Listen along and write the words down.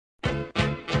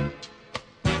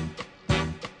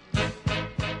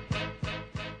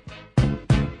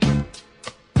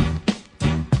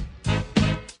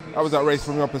How was that race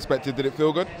from your perspective? Did it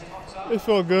feel good? It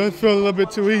felt good. It felt a little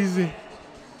bit too easy.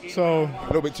 So A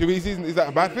little bit too easy? Is that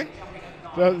a bad thing?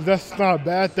 that's not a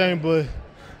bad thing, but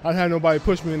I had nobody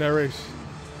push me in that race.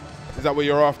 Is that what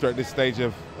you're after at this stage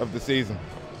of the season?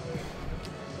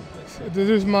 This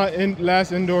is my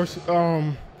last indoor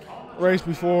race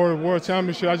before the World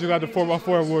Championship. I just got the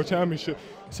 4x4 World Championship,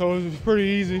 so it was pretty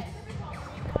easy.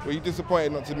 Were you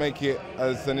disappointed not to make it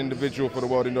as an individual for the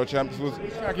World Indoor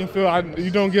Championships? Track and field,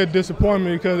 you don't get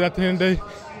disappointment because at the end of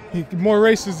the day, more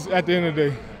races at the end of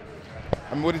the day.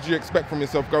 And what did you expect from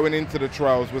yourself going into the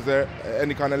trials? Was there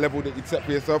any kind of level that you'd set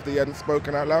for yourself that you hadn't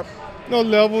spoken out loud? No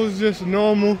levels, just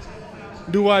normal.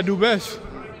 Do what I do best.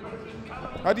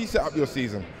 How do you set up your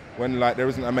season when there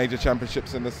isn't a major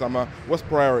championships in the summer? What's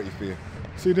priority for you?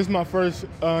 See, this is my first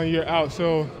year out,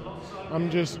 so I'm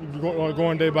just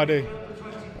going day by day.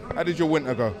 How did your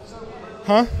winter go?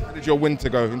 Huh? How did your winter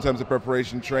go in terms of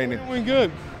preparation, training? It went good.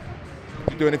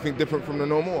 Did you do anything different from the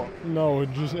normal? No,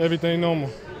 just everything normal.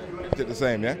 Is it the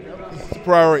same, yeah? What's the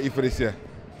priority for this year?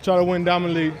 Try to win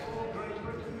Diamond League.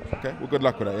 Okay, well, good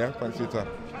luck with that, yeah? Thanks for your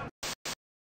time.